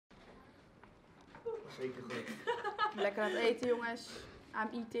Zeker goed. Lekker aan het eten, jongens. I'm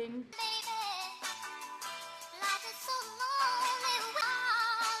eating.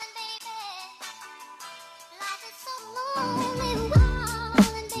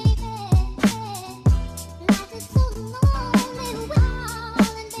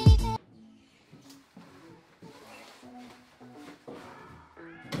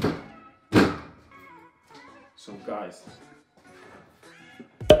 So guys,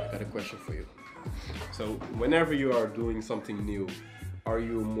 I got a question for you. So whenever you are doing something new, are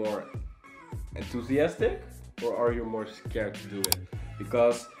you more enthusiastic or are you more scared to do it?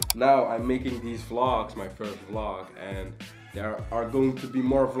 Because now I'm making these vlogs, my first vlog, and there are going to be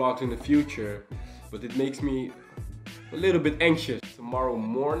more vlogs in the future, but it makes me a little bit anxious. Tomorrow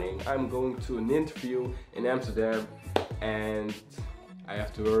morning I'm going to an interview in Amsterdam and I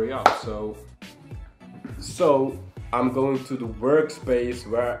have to hurry up. So I'm going to the workspace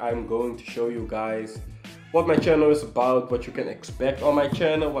where I'm going to show you guys what my channel is about, what you can expect on my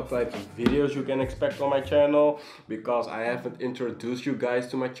channel, what types of videos you can expect on my channel, because I haven't introduced you guys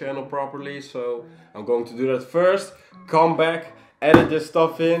to my channel properly. So I'm going to do that first, come back, edit this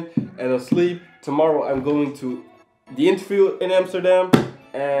stuff in, and I'll sleep. Tomorrow I'm going to the interview in Amsterdam,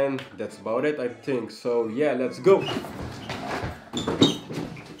 and that's about it, I think. So yeah, let's go.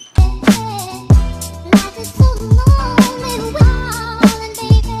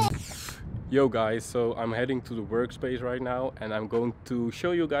 Yo guys, so I'm heading to the workspace right now and I'm going to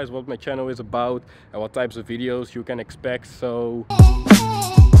show you guys what my channel is about and what types of videos you can expect. So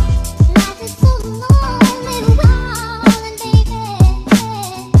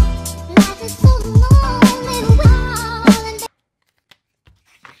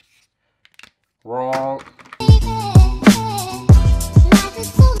wrong.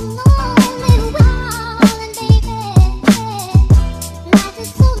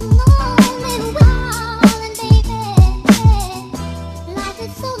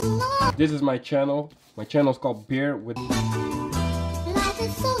 This is my channel. My channel is called Beer with.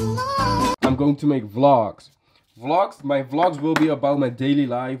 I'm going to make vlogs. My vlogs will be about my daily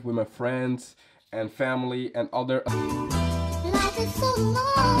life with my friends and family and other.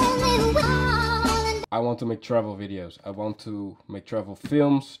 I want to make travel videos. I want to make travel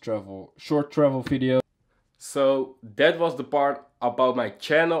films, short travel videos. So that was the part about my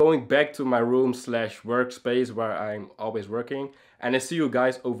channel. Going back to my room / workspace where I'm always working, and I see you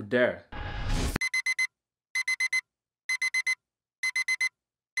guys over there.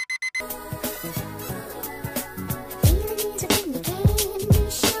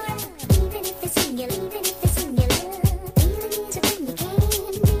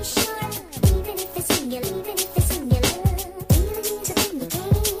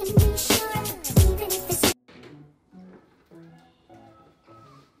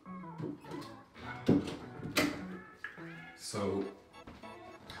 So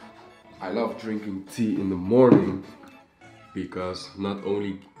I love drinking tea in the morning because not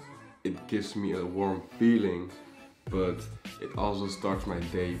only it gives me a warm feeling, but it also starts my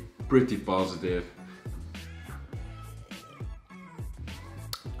day pretty positive.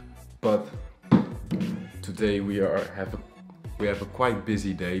 But today we have a quite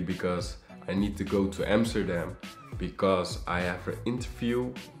busy day because I need to go to Amsterdam because I have an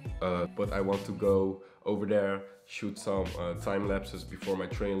interview, but I want to go over there, shoot some time lapses before my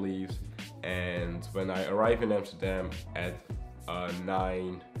train leaves, and when I arrive in Amsterdam at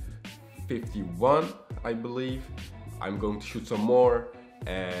 9:51, I believe, I'm going to shoot some more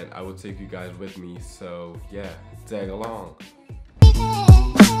and I will take you guys with me. So yeah, tag along.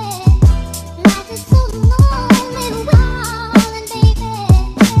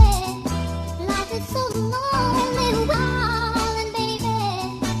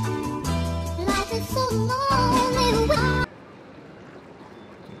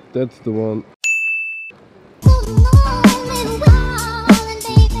 That's the one.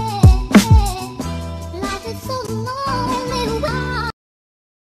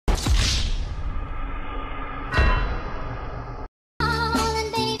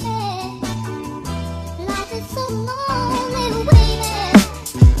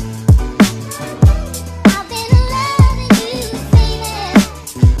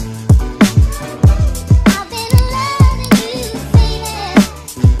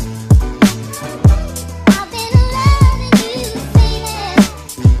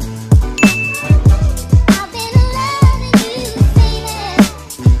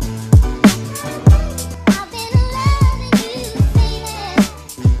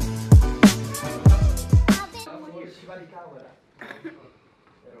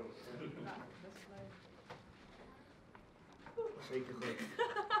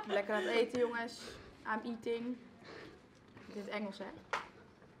 Lekker aan het eten, jongens. I'm eating. Dit is Engels, hè?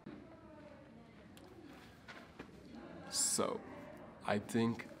 So, I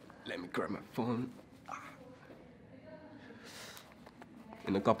think, let me grab my phone.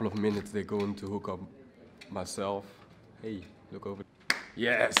 In a couple of minutes, they're going to hook up myself. Hey, look over.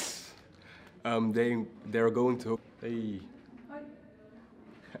 Yes! They're going to hook. Hey.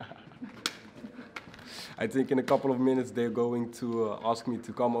 I think in a couple of minutes, they're going to ask me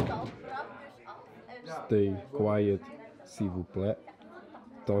to come up. Stay quiet, s'il vous plaît.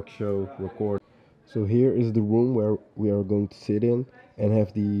 Talk show, record. So here is the room where we are going to sit in and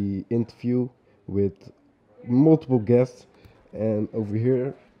have the interview with multiple guests. And over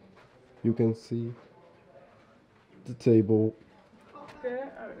here you can see the table.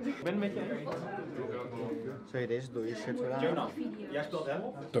 Ik ben met je eens. Zou je deze door je shirt willen halen? Jonas, jij speelt hem?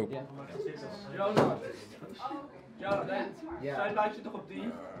 Dope. Jonas. Zij lijkt je toch op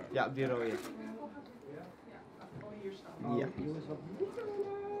die? Ja, die rode. Ja.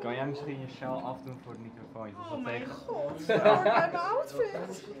 Kan jij misschien je sjaal afdoen voor het microfoon? Oh mijn god, waar mijn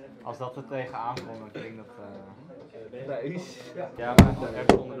outfit? Als dat er tegenaan komt, dan klinkt dat... Neus. Ja, maar daar heb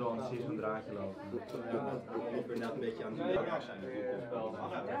je onderdoor, dan zie je zo'n draadje lopen. Ik ben net een beetje aan het doen zijn.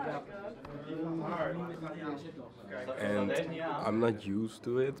 And I'm not used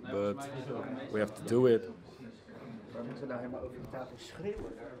to it, but we have to do it. We moeten nou helemaal over de tafel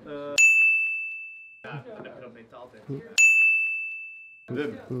schreeuwen. Ja, dan heb je dat metaal tegen.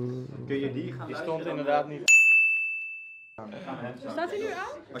 Kun je die gaan? Die stond inderdaad niet. Staat hij nu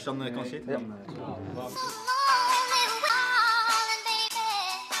aan? Als je dan kan zitten, dan...